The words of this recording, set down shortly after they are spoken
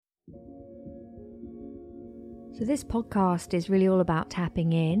So this podcast is really all about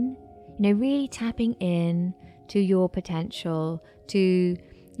tapping in, really tapping in to your potential, to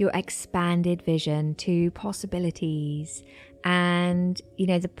your expanded vision, to possibilities. And,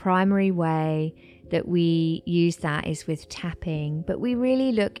 the primary way that we use that is with tapping, but we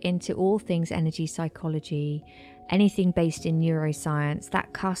really look into all things energy psychology, anything based in neuroscience,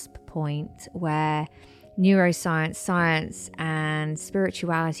 that cusp point where neuroscience, science, and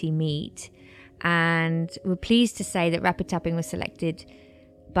spirituality meet. And we're pleased to say that rapid tapping was selected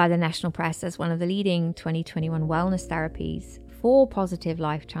by the national press as one of the leading 2021 wellness therapies for positive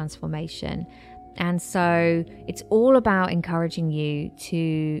life transformation. And so it's all about encouraging you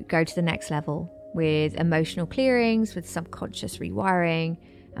to go to the next level with emotional clearings, with subconscious rewiring,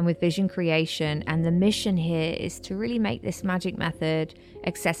 and with vision creation. And the mission here is to really make this magic method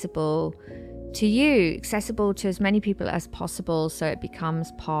accessible to you, accessible to as many people as possible, so it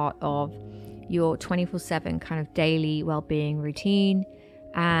becomes part of your 24/7 kind of daily well-being routine,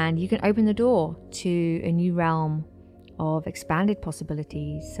 and you can open the door to a new realm of expanded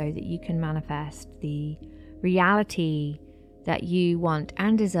possibilities so that you can manifest the reality that you want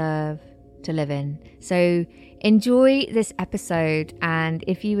and deserve to live in. So enjoy this episode, and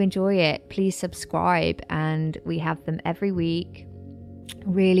if you enjoy it, please subscribe, and we have them every week.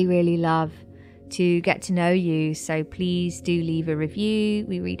 Really love to get to know you, so please do leave a review.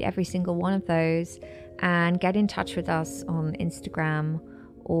 We read every single one of those, and get in touch with us on Instagram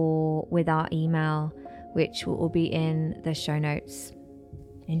or with our email, which will all be in the show notes.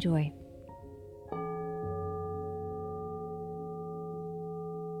 Enjoy.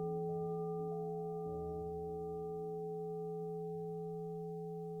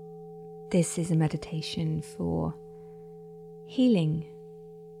 This is a meditation for healing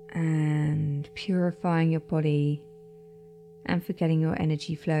and purifying your body and for getting your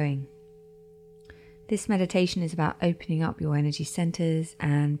energy flowing. This meditation is about opening up your energy centers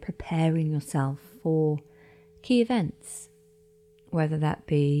and preparing yourself for key events, whether that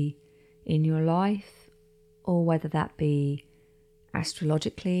be in your life or whether that be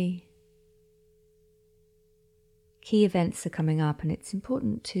astrologically. Key events are coming up, and it's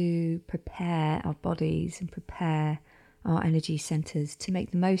important to prepare our bodies and prepare our energy centers to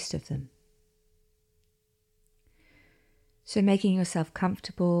make the most of them. So making yourself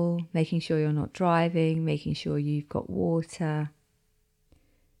comfortable, making sure you're not driving, making sure you've got water,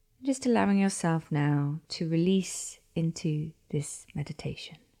 just allowing yourself now to release into this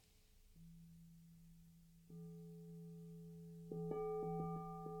meditation.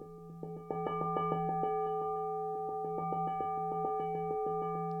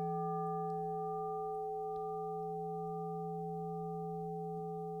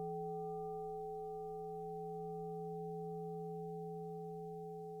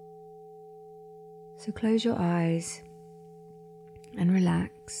 So close your eyes and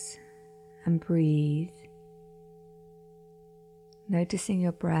relax and breathe, noticing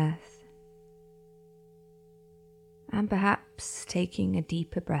your breath, and perhaps taking a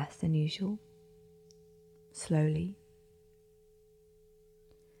deeper breath than usual, slowly.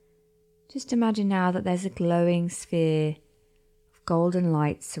 Just imagine now that there's a glowing sphere of golden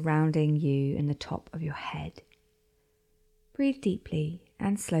light surrounding you in the top of your head. Breathe deeply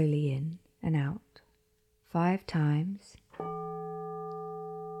and slowly in and out. 5 times.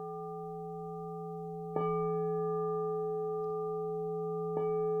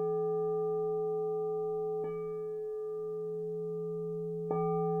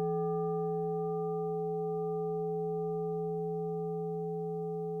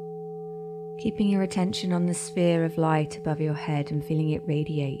 Keeping your attention on the sphere of light above your head and feeling it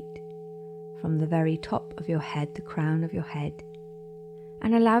radiate from the very top of your head, the crown of your head,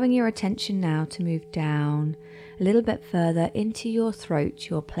 and allowing your attention now to move down a little bit further into your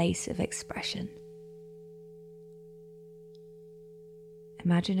throat, your place of expression.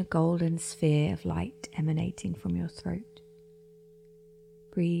 Imagine a golden sphere of light emanating from your throat.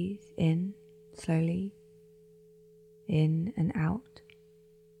 Breathe in slowly, in and out,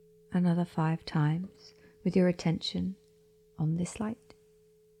 another 5 times with your attention on this light.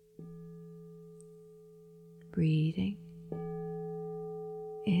 Breathing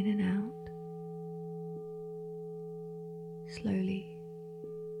in and out, slowly.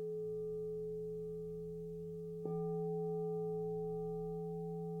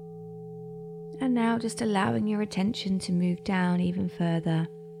 And now just allowing your attention to move down even further,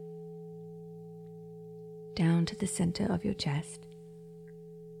 down to the center of your chest.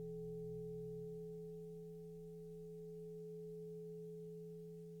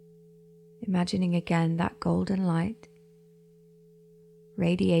 Imagining again that golden light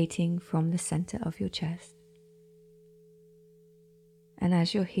radiating from the center of your chest. And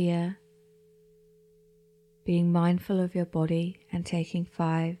as you're here, being mindful of your body and taking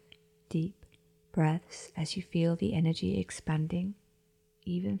 5 deep breaths as you feel the energy expanding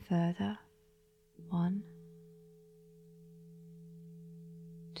even further. 1,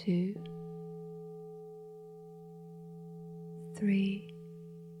 2, 3,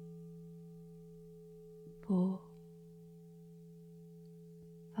 4,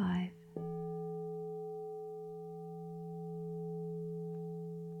 5.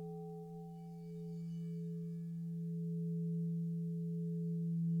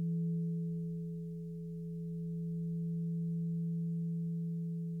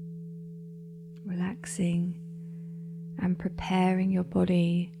 Relaxing and preparing your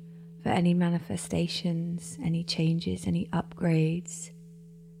body for any manifestations, any changes, any upgrades,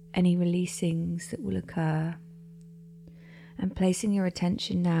 any releasings that will occur. And placing your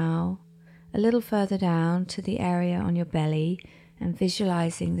attention now a little further down to the area on your belly and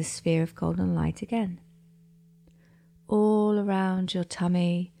visualizing the sphere of golden light again. All around your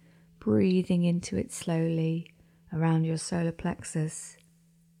tummy, breathing into it slowly, around your solar plexus,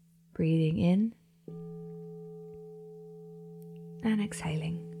 breathing in and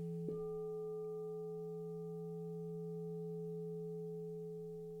exhaling.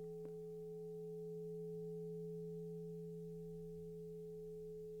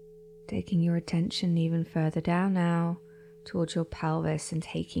 Taking your attention even further down now towards your pelvis and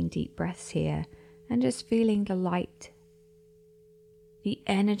taking deep breaths here and just feeling the light, the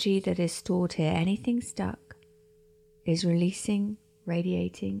energy that is stored here, anything stuck is releasing,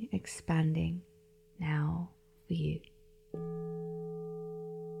 radiating, expanding now for you.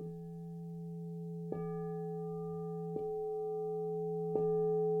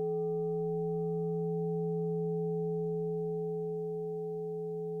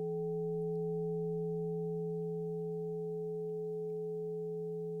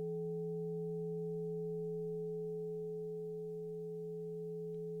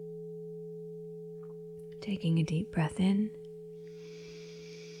 Taking a deep breath in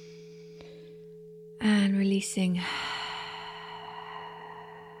and releasing.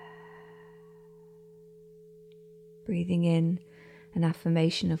 Breathing in an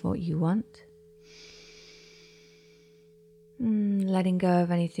affirmation of what you want. Letting go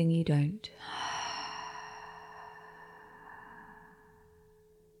of anything you don't.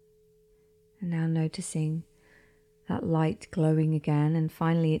 And now noticing that light glowing again, and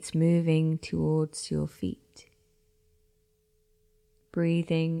finally it's moving towards your feet.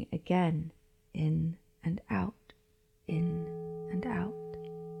 Breathing again, in and out, in and out.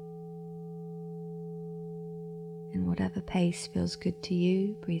 In whatever pace feels good to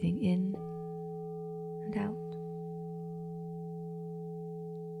you, breathing in and out.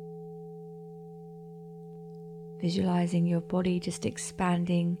 Visualizing your body just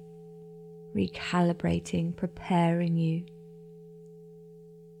expanding, recalibrating, preparing you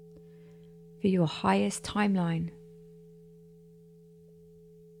for your highest timeline.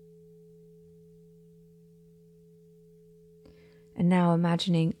 And now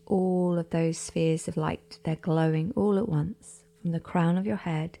imagining all of those spheres of light, they're glowing all at once, from the crown of your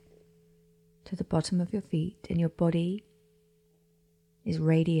head to the bottom of your feet, and your body is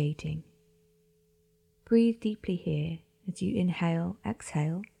radiating. Breathe deeply here as you inhale,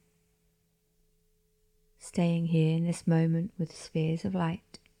 exhale, staying here in this moment with spheres of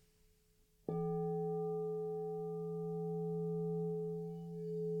light.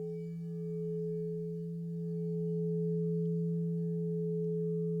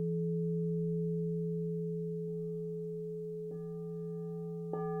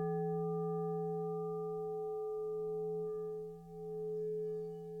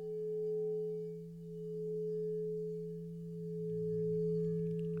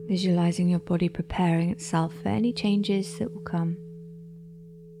 Visualizing your body preparing itself for any changes that will come,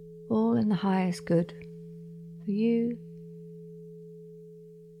 all in the highest good for you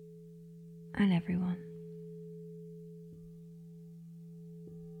and everyone.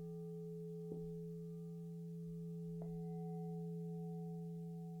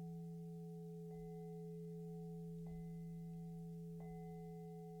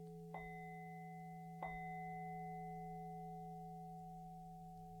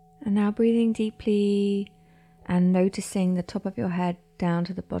 And now breathing deeply and noticing the top of your head down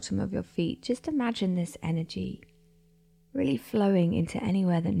to the bottom of your feet. Just imagine this energy really flowing into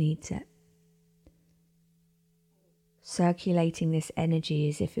anywhere that needs it. Circulating this energy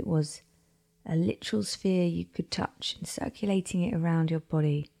as if it was a literal sphere you could touch, and circulating it around your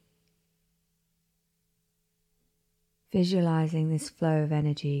body. Visualizing this flow of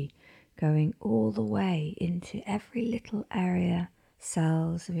energy going all the way into every little area,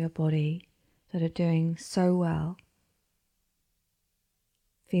 cells of your body that are doing so well.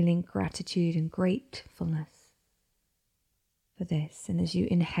 Feeling gratitude and gratefulness for this. And as you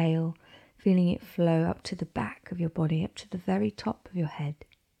inhale, feeling it flow up to the back of your body, up to the very top of your head.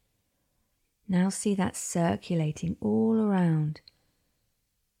 Now see that circulating all around.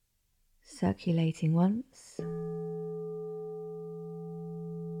 Circulating once.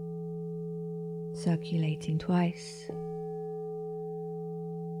 Circulating twice.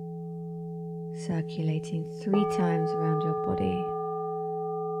 Circulating 3 times around your body.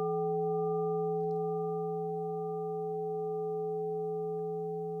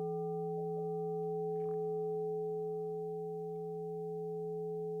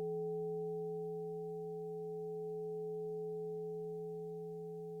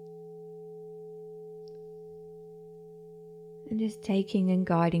 And just taking and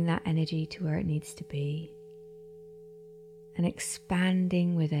guiding that energy to where it needs to be. And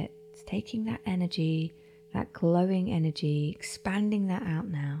expanding with it. It's taking that energy, that glowing energy, expanding that out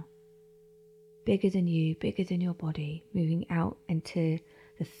now. Bigger than you, bigger than your body. Moving out into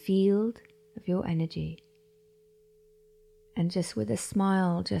the field of your energy. And just with a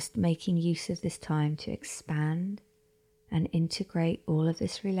smile, just making use of this time to expand and integrate all of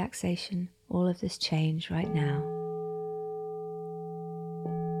this relaxation, all of this change right now.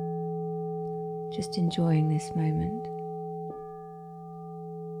 Just enjoying this moment.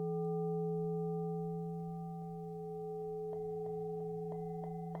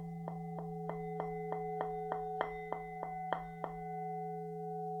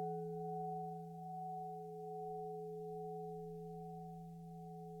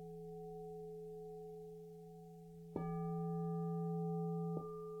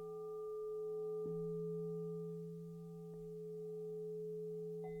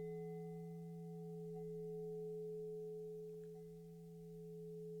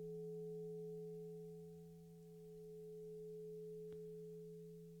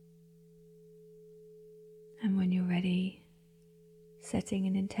 And when you're ready, setting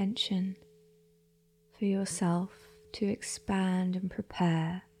an intention for yourself to expand and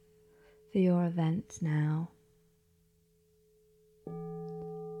prepare for your event now.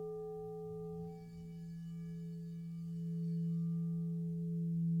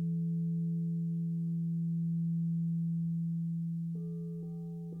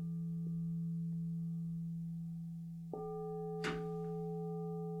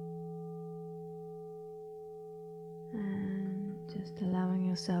 Just allowing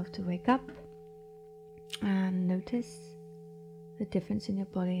yourself to wake up and notice the difference in your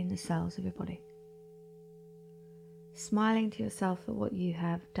body and the cells of your body. Smiling to yourself for what you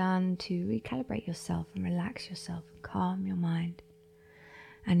have done to recalibrate yourself and relax yourself and calm your mind.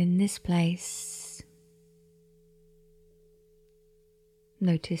 And in this place,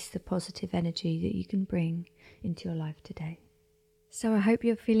 notice the positive energy that you can bring into your life today. So I hope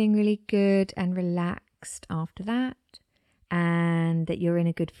you're feeling really good and relaxed after that, and that you're in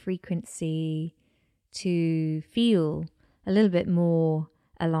a good frequency to feel a little bit more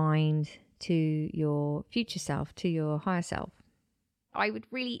aligned to your future self, to your higher self. I would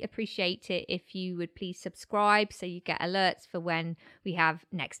really appreciate it if you would please subscribe so you get alerts for when we have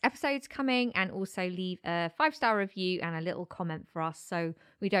next episodes coming, and also leave a 5-star review and a little comment for us so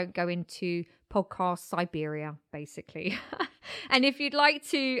we don't go into podcast Siberia, basically. And if you'd like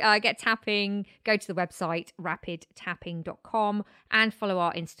to get tapping, go to the website rapidtapping.com and follow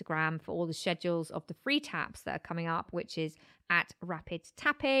our Instagram for all the schedules of the free taps that are coming up, which is at Rapid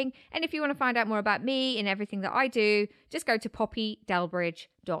Tapping. And if you want to find out more about me and everything that I do, just go to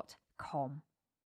poppydelbridge.com.